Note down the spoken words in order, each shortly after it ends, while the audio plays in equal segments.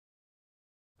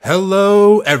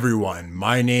Hello everyone,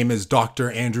 my name is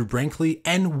Dr. Andrew Brankley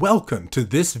and welcome to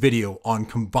this video on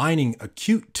combining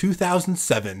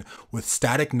ACUTE-2007 with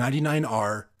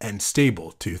Static-99R and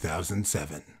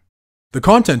STABLE-2007. The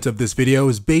content of this video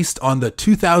is based on the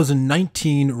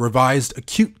 2019 revised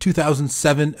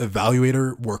ACUTE-2007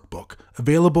 Evaluator Workbook,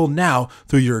 available now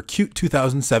through your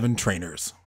ACUTE-2007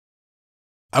 trainers.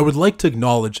 I would like to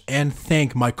acknowledge and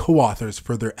thank my co-authors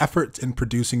for their efforts in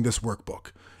producing this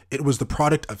workbook. It was the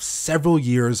product of several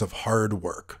years of hard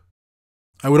work.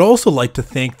 I would also like to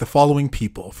thank the following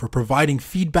people for providing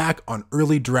feedback on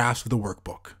early drafts of the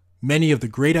workbook. Many of the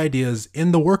great ideas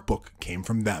in the workbook came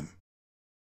from them.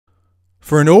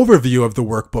 For an overview of the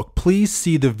workbook, please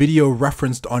see the video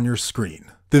referenced on your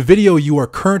screen. The video you are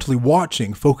currently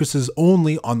watching focuses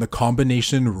only on the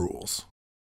combination rules.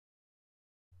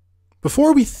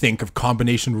 Before we think of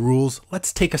combination rules,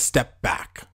 let's take a step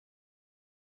back.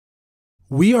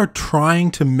 We are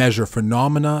trying to measure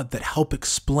phenomena that help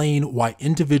explain why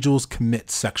individuals commit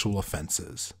sexual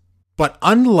offenses. But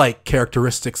unlike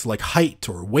characteristics like height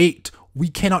or weight, we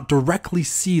cannot directly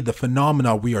see the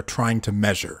phenomena we are trying to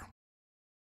measure.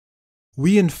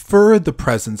 We infer the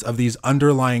presence of these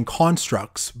underlying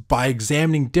constructs by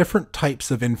examining different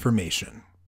types of information.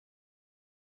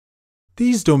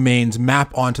 These domains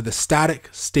map onto the static,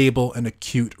 stable, and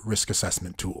acute risk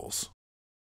assessment tools.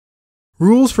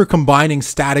 Rules for combining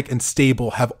static and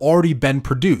stable have already been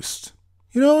produced,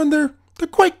 and they're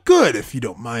quite good if you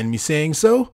don't mind me saying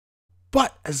so.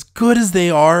 But as good as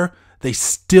they are, they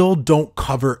still don't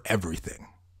cover everything.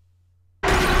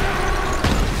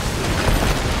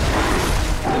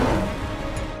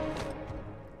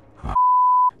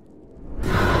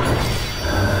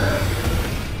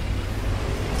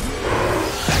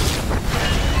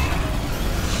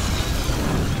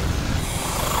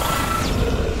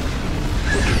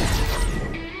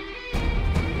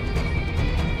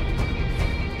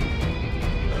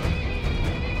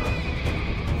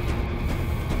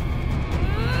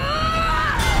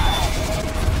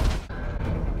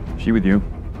 She with you?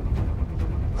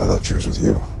 I thought she was with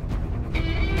you.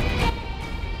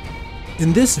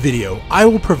 In this video, I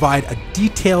will provide a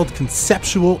detailed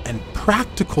conceptual and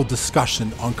practical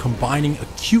discussion on combining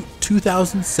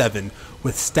ACUTE-2007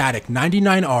 with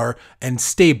Static-99R and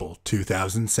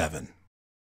STABLE-2007.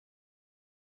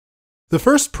 The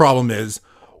first problem is,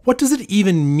 what does it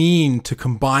even mean to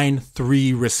combine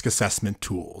three risk assessment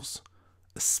tools?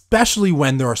 Especially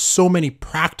when there are so many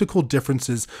practical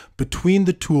differences between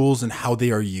the tools and how they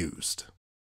are used.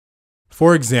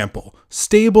 For example,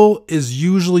 stable is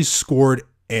usually scored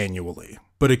annually,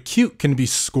 but acute can be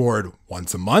scored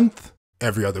once a month,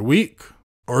 every other week,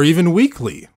 or even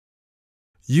weekly.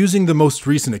 Using the most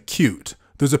recent acute,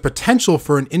 there's a potential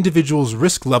for an individual's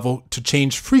risk level to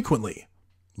change frequently.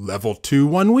 Level 2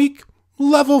 one week,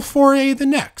 level 4A the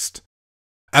next.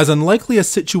 As unlikely a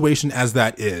situation as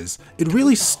that is, it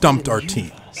really stumped our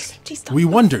team. We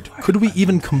wondered, could we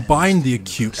even combine the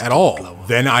acute at all?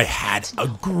 Then I had a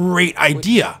great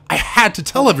idea. I had to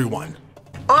tell everyone.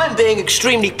 I'm being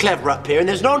extremely clever up here, and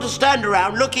there's no one to stand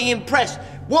around looking impressed.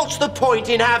 What's the point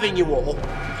in having you all?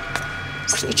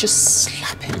 Couldn't you just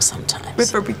slap him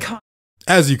sometimes?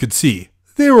 As you could see,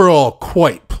 they were all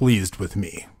quite pleased with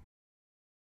me.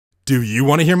 Do you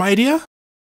want to hear my idea?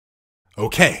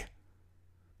 Okay.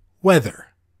 Weather.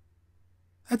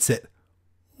 That's it.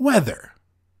 Weather.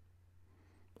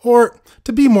 Or,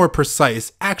 to be more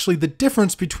precise, actually the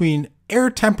difference between air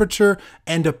temperature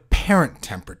and apparent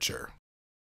temperature.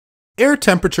 Air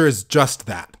temperature is just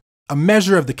that, a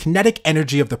measure of the kinetic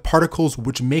energy of the particles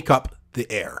which make up the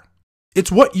air.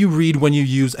 It's what you read when you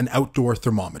use an outdoor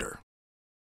thermometer.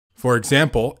 For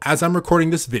example, as I'm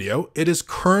recording this video, it is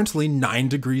currently 9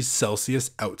 degrees Celsius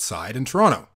outside in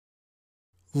Toronto.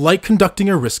 Like conducting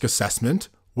a risk assessment,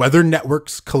 weather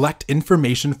networks collect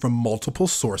information from multiple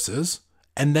sources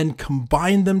and then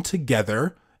combine them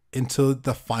together into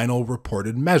the final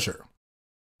reported measure.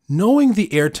 Knowing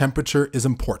the air temperature is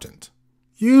important,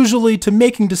 usually to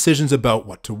making decisions about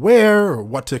what to wear or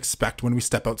what to expect when we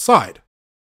step outside.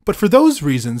 But for those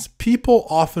reasons, people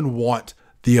often want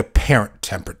the apparent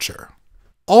temperature,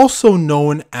 also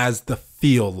known as the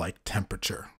feel-like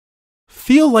temperature.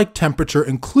 Feel-like temperature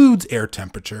includes air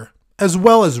temperature, as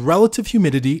well as relative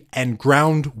humidity and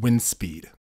ground wind speed.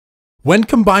 When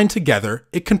combined together,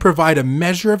 it can provide a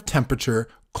measure of temperature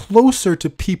closer to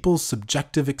people's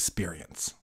subjective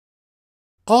experience.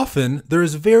 Often, there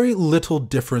is very little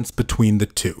difference between the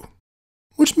two,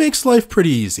 which makes life pretty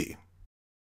easy.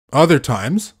 Other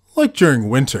times, like during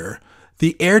winter,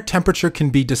 the air temperature can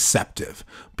be deceptive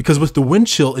because with the wind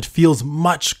chill, it feels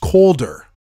much colder.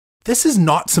 This is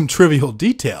not some trivial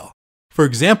detail. For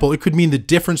example, it could mean the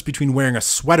difference between wearing a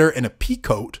sweater and a pea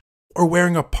coat or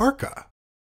wearing a parka.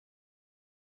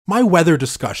 My weather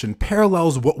discussion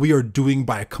parallels what we are doing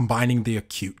by combining the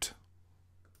acute.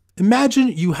 Imagine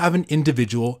you have an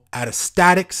individual at a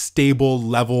static stable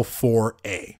level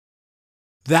 4A.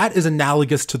 That is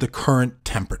analogous to the current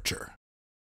temperature.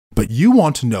 But you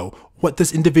want to know what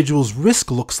this individual's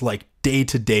risk looks like day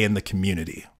to day in the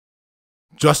community.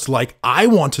 Just like I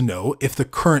want to know if the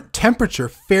current temperature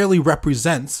fairly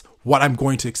represents what I'm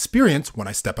going to experience when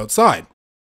I step outside.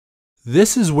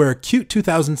 This is where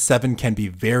ACUTE-2007 can be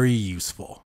very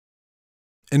useful.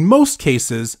 In most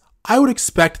cases, I would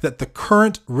expect that the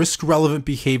current risk-relevant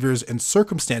behaviors and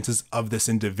circumstances of this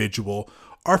individual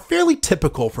are fairly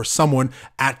typical for someone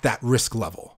at that risk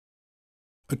level.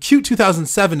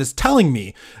 ACUTE-2007 is telling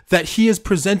me that he is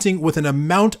presenting with an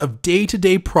amount of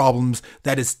day-to-day problems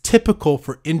that is typical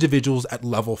for individuals at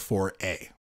level 4A.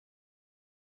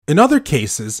 In other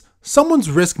cases, someone's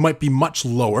risk might be much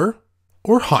lower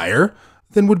or higher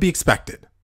than would be expected,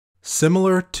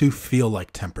 similar to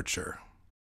feel-like temperature.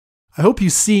 I hope you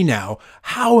see now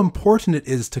how important it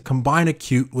is to combine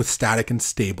acute with static and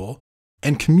stable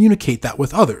and communicate that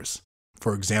with others,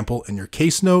 for example, in your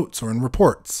case notes or in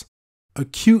reports.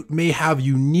 Acute may have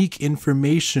unique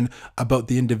information about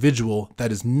the individual that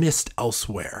is missed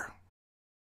elsewhere.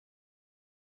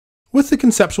 With the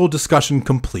conceptual discussion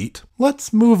complete,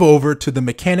 let's move over to the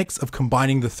mechanics of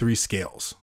combining the three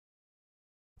scales.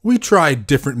 We tried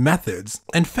different methods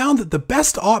and found that the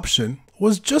best option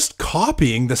was just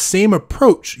copying the same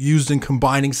approach used in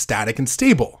combining static and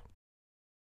stable.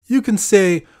 You can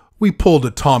say we pulled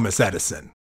a Thomas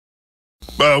Edison.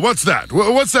 What's that?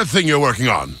 What's that thing you're working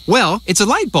on? Well, it's a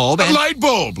light bulb and— Light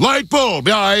bulb! Light bulb!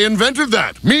 I invented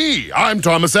that! Me! I'm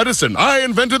Thomas Edison. I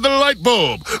invented the light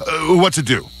bulb. What's it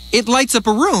do? it lights up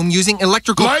a room using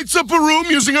electrical— Lights up a room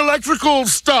using electrical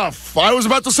stuff. I was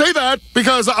about to say that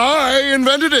because I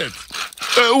invented it.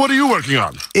 What are you working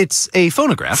on? It's a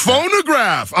phonograph.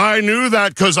 Phonograph! I knew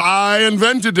that because I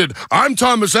invented it. I'm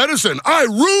Thomas Edison. I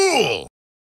rule!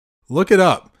 Look it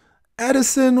up.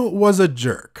 Edison was a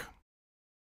jerk.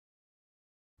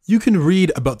 You can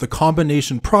read about the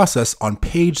combination process on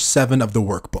page 7 of the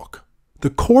workbook. The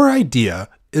core idea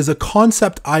is a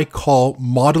concept I call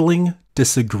modeling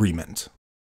disagreement.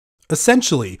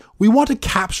 Essentially, we want to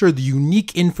capture the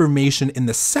unique information in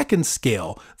the second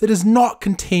scale that is not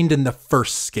contained in the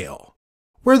first scale,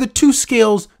 where the two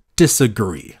scales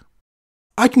disagree.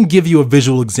 I can give you a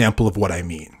visual example of what I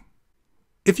mean.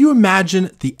 If you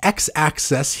imagine the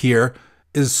x-axis here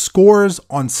is scores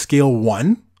on scale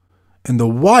 1, and the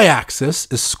y-axis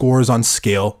is scores on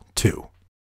scale 2.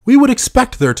 We would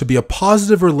expect there to be a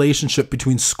positive relationship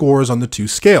between scores on the two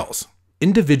scales.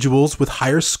 Individuals with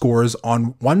higher scores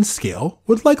on one scale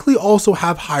would likely also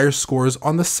have higher scores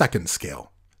on the second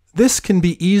scale. This can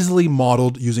be easily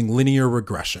modeled using linear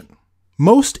regression.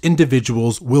 Most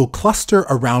individuals will cluster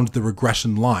around the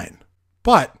regression line,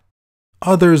 but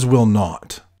others will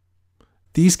not.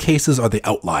 These cases are the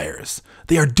outliers.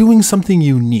 They are doing something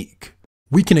unique.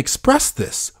 We can express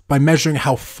this by measuring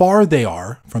how far they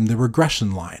are from the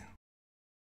regression line.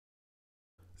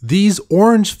 These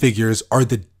orange figures are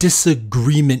the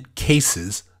disagreement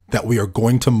cases that we are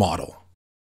going to model.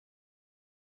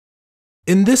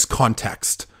 In this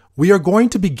context, we are going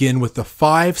to begin with the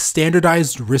 5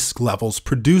 standardized risk levels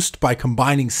produced by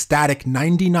combining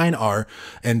Static-99R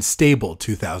and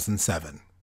STABLE-2007.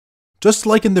 Just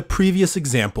like in the previous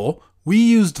example, we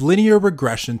used linear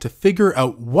regression to figure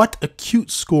out what acute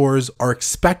scores are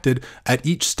expected at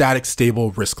each static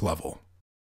stable risk level.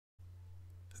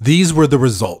 These were the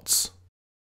results.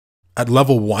 At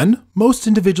level 1, most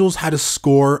individuals had a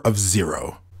score of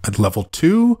 0. At level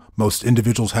 2, most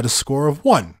individuals had a score of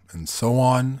 1, and so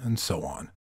on and so on.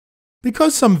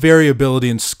 Because some variability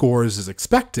in scores is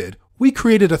expected, we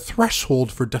created a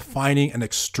threshold for defining an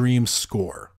extreme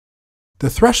score. The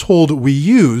threshold we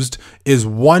used is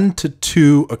 1 to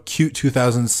 2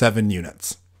 ACUTE-2007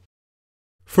 units.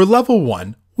 For level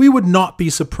 1, we would not be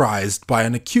surprised by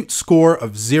an acute score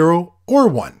of 0 or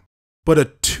 1, but a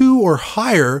 2 or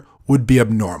higher would be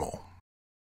abnormal.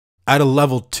 At a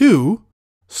level 2,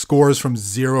 scores from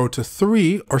 0 to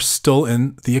 3 are still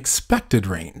in the expected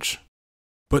range,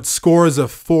 but scores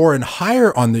of 4 and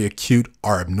higher on the acute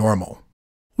are abnormal.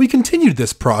 We continued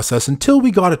this process until we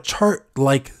got a chart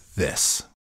like this.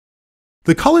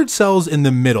 The colored cells in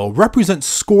the middle represent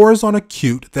scores on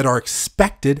acute that are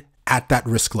expected at that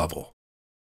risk level.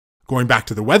 Going back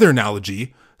to the weather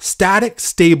analogy, static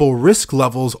stable risk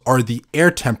levels are the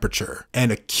air temperature,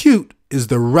 and acute is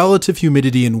the relative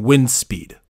humidity and wind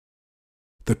speed.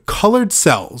 The the colored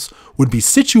cells would be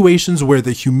situations where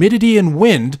the humidity and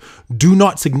wind do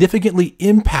not significantly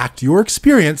impact your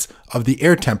experience of the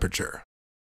air temperature.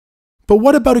 But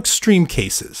what about extreme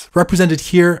cases, represented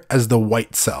here as the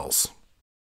white cells?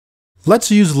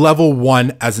 Let's use level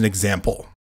 1 as an example.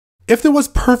 If there was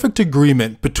perfect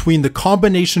agreement between the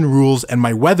combination rules and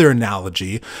my weather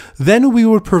analogy, then we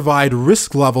would provide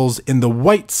risk levels in the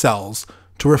white cells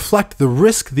to reflect the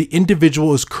risk the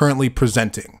individual is currently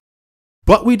presenting.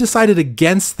 But we decided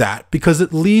against that because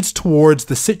it leads towards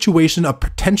the situation of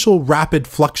potential rapid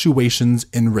fluctuations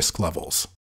in risk levels.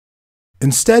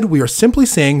 Instead, we are simply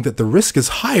saying that the risk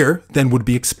is higher than would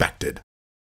be expected.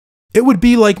 It would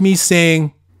be like me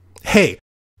saying, "Hey,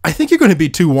 I think you're going to be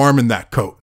too warm in that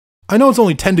coat. I know it's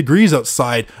only 10 degrees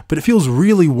outside, but it feels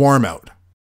really warm out."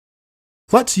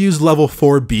 Let's use level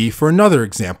 4B for another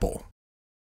example.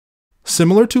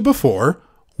 Similar to before,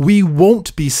 we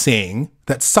won't be saying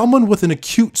that someone with an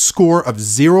acute score of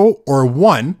 0 or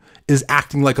 1 is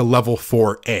acting like a level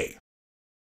 4A.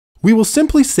 We will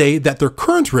simply say that their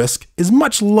current risk is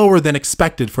much lower than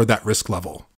expected for that risk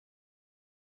level.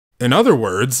 In other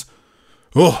words,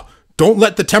 don't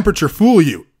let the temperature fool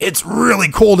you. It's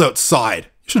really cold outside.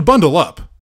 You should bundle up.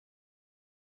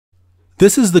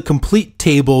 This is the complete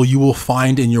table you will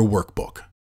find in your workbook.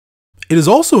 It is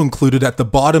also included at the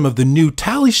bottom of the new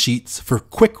tally sheets for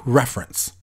quick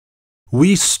reference.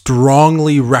 We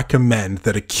strongly recommend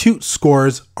that acute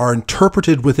scores are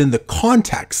interpreted within the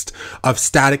context of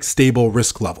static stable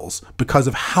risk levels because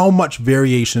of how much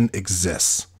variation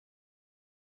exists.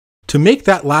 To make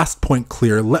that last point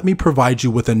clear, let me provide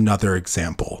you with another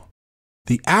example.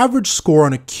 The average score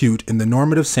on acute in the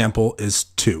normative sample is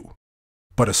 2,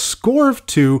 but a score of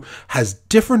 2 has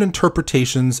different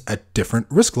interpretations at different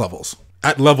risk levels.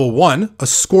 At level 1, a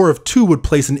score of 2 would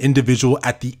place an individual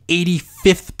at the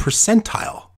 85th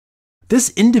percentile. This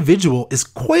individual is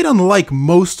quite unlike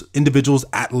most individuals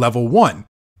at level 1,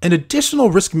 and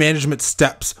additional risk management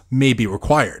steps may be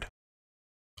required.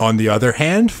 On the other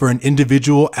hand, for an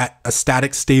individual at a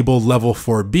static stable level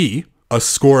 4B, a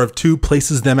score of 2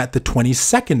 places them at the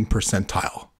 22nd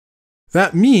percentile.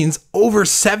 That means over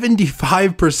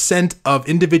 75% of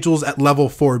individuals at level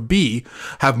 4B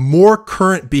have more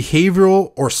current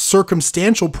behavioral or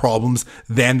circumstantial problems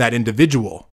than that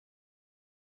individual.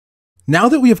 Now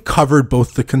that we have covered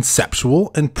both the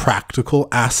conceptual and practical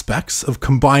aspects of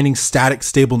combining static,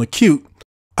 stable, and acute,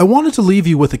 I wanted to leave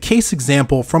you with a case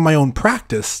example from my own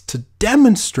practice to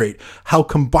demonstrate how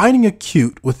combining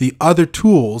acute with the other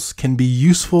tools can be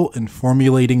useful in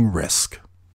formulating risk.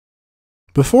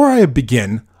 Before I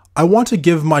begin, I want to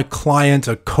give my client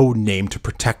a code name to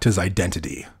protect his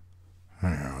identity.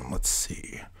 Let's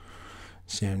see.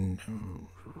 I'm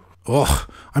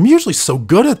usually so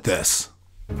good at this.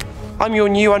 I'm your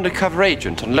new undercover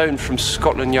agent on loan from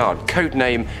Scotland Yard,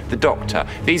 codename The Doctor.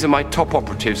 These are my top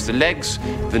operatives, the Legs,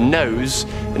 the Nose,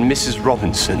 and Mrs.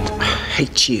 Robinson. I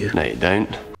hate you. No, you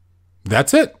don't.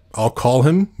 That's it. I'll call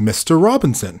him Mr.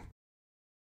 Robinson.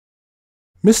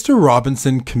 Mr.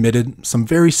 Robinson committed some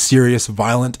very serious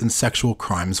violent and sexual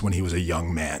crimes when he was a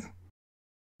young man.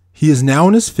 He is now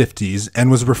in his 50s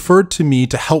and was referred to me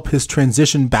to help his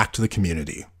transition back to the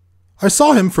community. I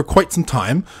saw him for quite some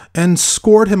time and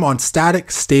scored him on static,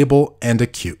 stable, and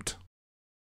acute.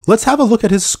 Let's have a look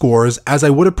at his scores as I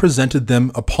would have presented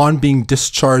them upon being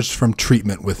discharged from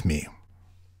treatment with me.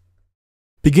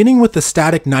 Beginning with the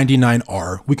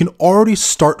Static-99R, we can already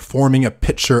start forming a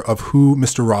picture of who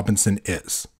Mr. Robinson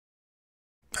is.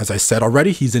 As I said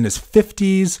already, he's in his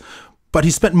 50s, but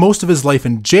he spent most of his life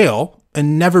in jail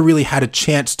and never really had a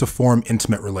chance to form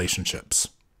intimate relationships.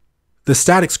 The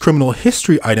Static's criminal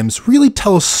history items really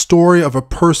tell a story of a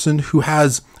person who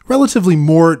has relatively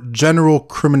more general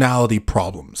criminality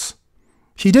problems.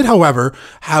 He did, however,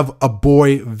 have a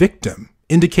boy victim,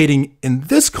 indicating in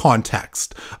this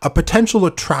context a potential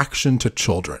attraction to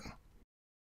children.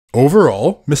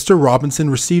 Overall, Mr.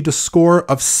 Robinson received a score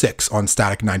of 6 on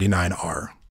Static-99R.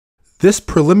 This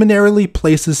preliminarily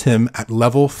places him at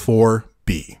level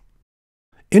 4B.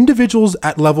 Individuals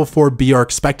at level 4B are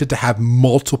expected to have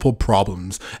multiple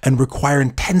problems and require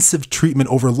intensive treatment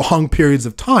over long periods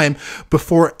of time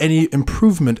before any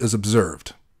improvement is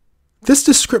observed. This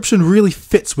description really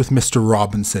fits with Mr.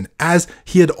 Robinson, as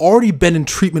he had already been in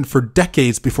treatment for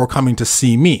decades before coming to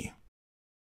see me.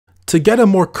 To get a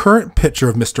more current picture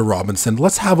of Mr. Robinson,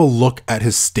 let's have a look at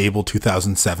his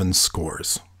STABLE-2007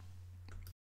 scores.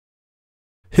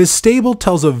 His stable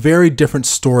tells a very different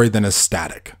story than his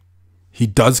static. He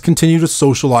does continue to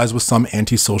socialize with some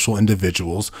antisocial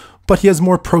individuals, but he has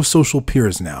more prosocial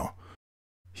peers now.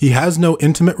 He has no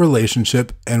intimate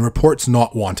relationship and reports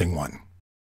not wanting one.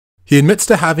 He admits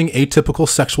to having atypical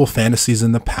sexual fantasies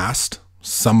in the past,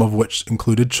 some of which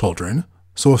included children,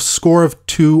 so a score of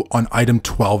 2 on item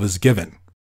 12 is given.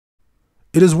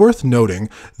 It is worth noting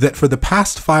that for the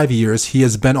past 5 years he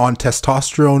has been on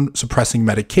testosterone suppressing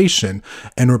medication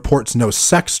and reports no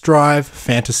sex drive,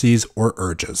 fantasies, or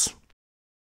urges.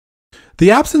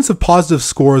 The absence of positive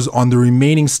scores on the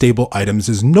remaining stable items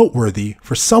is noteworthy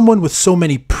for someone with so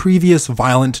many previous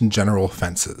violent and general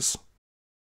offenses.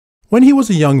 When he was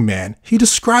a young man, he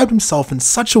described himself in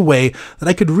such a way that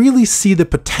I could really see the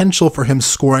potential for him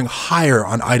scoring higher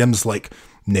on items like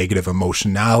negative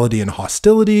emotionality and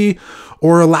hostility,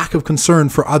 or a lack of concern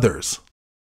for others.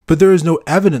 But there is no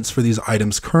evidence for these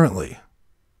items currently.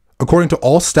 According to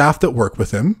all staff that work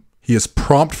with him, he is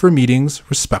prompt for meetings,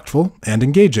 respectful, and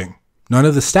engaging. None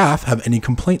of the staff have any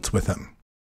complaints with him.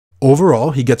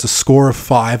 Overall, he gets a score of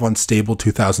 5 on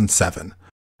STABLE-2007.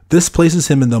 This places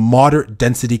him in the moderate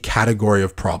density category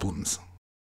of problems.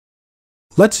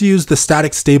 Let's use the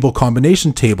static-stable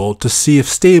combination table to see if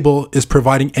stable is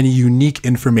providing any unique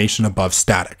information above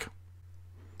static.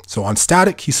 So on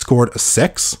static, he scored a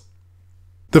 6.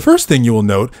 The first thing you will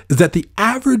note is that the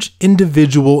average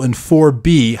individual in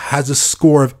 4B has a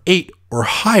score of 8 or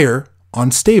higher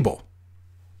on stable.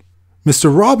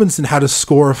 Mr. Robinson had a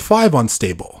score of 5 on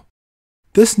stable.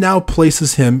 This now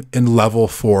places him in level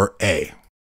 4A.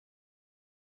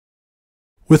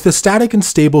 With the static and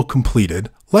stable completed,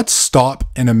 let's stop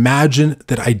and imagine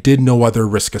that I did no other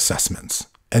risk assessments,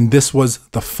 and this was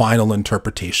the final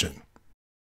interpretation.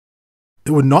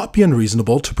 It would not be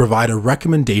unreasonable to provide a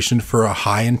recommendation for a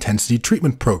high-intensity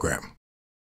treatment program.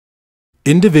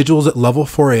 Individuals at level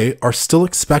 4A are still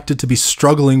expected to be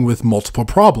struggling with multiple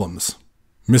problems.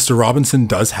 Mr. Robinson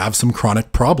does have some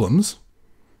chronic problems.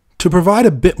 To provide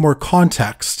a bit more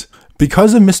context,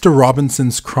 because of Mr.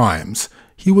 Robinson's crimes,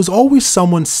 he was always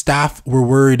someone staff were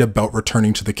worried about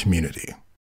returning to the community.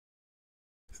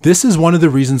 This is one of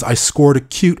the reasons I scored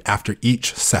acute after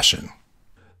each session.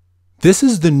 This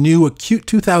is the new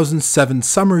ACUTE-2007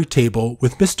 summary table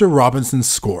with Mr. Robinson's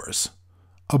scores.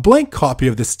 A blank copy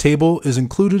of this table is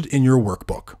included in your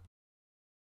workbook.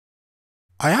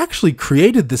 I actually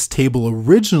created this table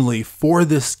originally for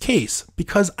this case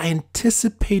because I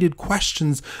anticipated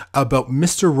questions about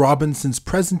Mr. Robinson's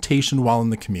presentation while in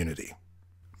the community.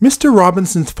 Mr.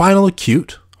 Robinson's final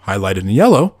acute, highlighted in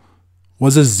yellow,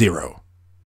 was a 0.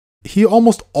 He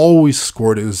almost always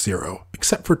scored a 0,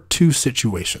 except for 2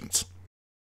 situations.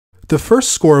 The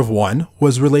first score of 1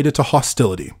 was related to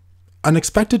hostility, an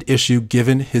expected issue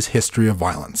given his history of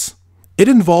violence. It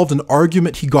involved an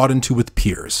argument he got into with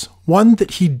peers, one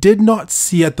that he did not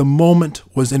see at the moment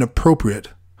was inappropriate,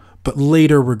 but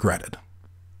later regretted.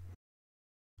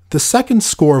 The second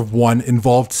score of 1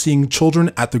 involved seeing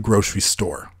children at the grocery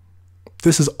store.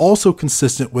 This is also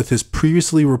consistent with his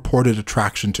previously reported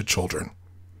attraction to children.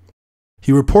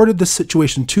 He reported this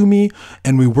situation to me,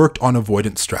 and we worked on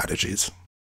avoidance strategies.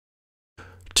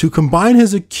 To combine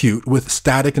his acute with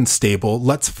static and stable,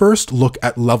 let's first look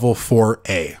at level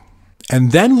 4A,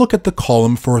 and then look at the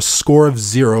column for a score of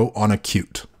 0 on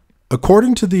acute.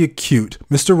 According to the acute,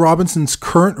 Mr. Robinson's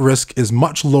current risk is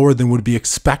much lower than would be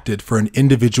expected for an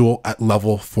individual at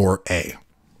level 4A.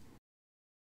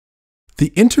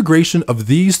 The integration of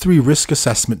these 3 risk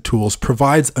assessment tools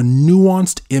provides a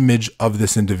nuanced image of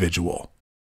this individual.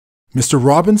 Mr.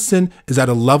 Robinson is at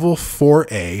a level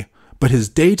 4A, but his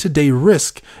day-to-day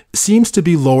risk seems to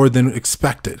be lower than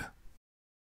expected.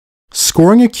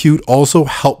 Scoring acute also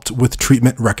helped with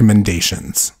treatment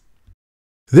recommendations.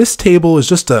 This table is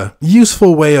just a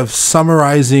useful way of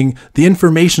summarizing the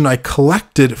information I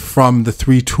collected from the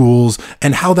 3 tools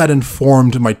and how that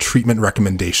informed my treatment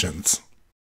recommendations.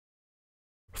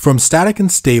 From static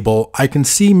and stable, I can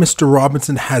see Mr.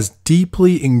 Robinson has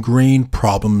deeply ingrained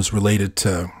problems related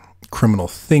to criminal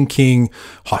thinking,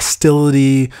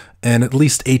 hostility, and at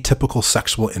least atypical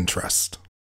sexual interest.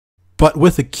 But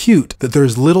with acute, that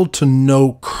there's little to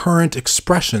no current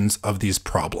expressions of these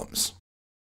problems.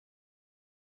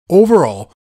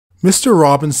 Overall, Mr.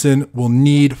 Robinson will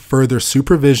need further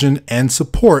supervision and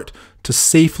support to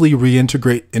safely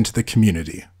reintegrate into the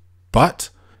community, but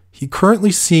he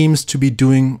currently seems to be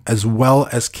doing as well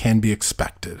as can be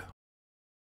expected.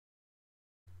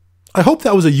 I hope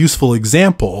that was a useful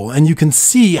example, and you can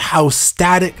see how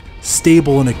static,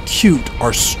 stable, and acute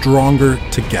are stronger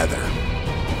together.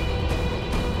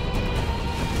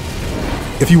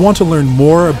 If you want to learn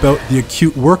more about the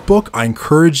acute workbook, I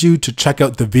encourage you to check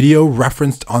out the video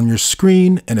referenced on your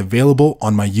screen and available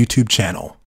on my YouTube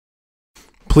channel.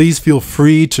 Please feel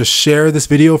free to share this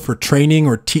video for training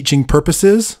or teaching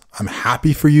purposes. I'm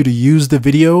happy for you to use the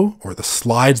video or the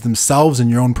slides themselves in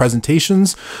your own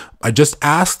presentations. I just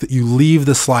ask that you leave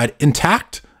the slide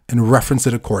intact and reference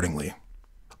it accordingly.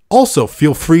 Also,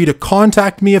 feel free to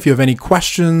contact me if you have any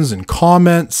questions and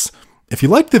comments. If you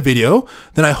like the video,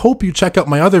 then I hope you check out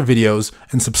my other videos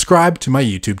and subscribe to my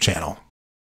YouTube channel.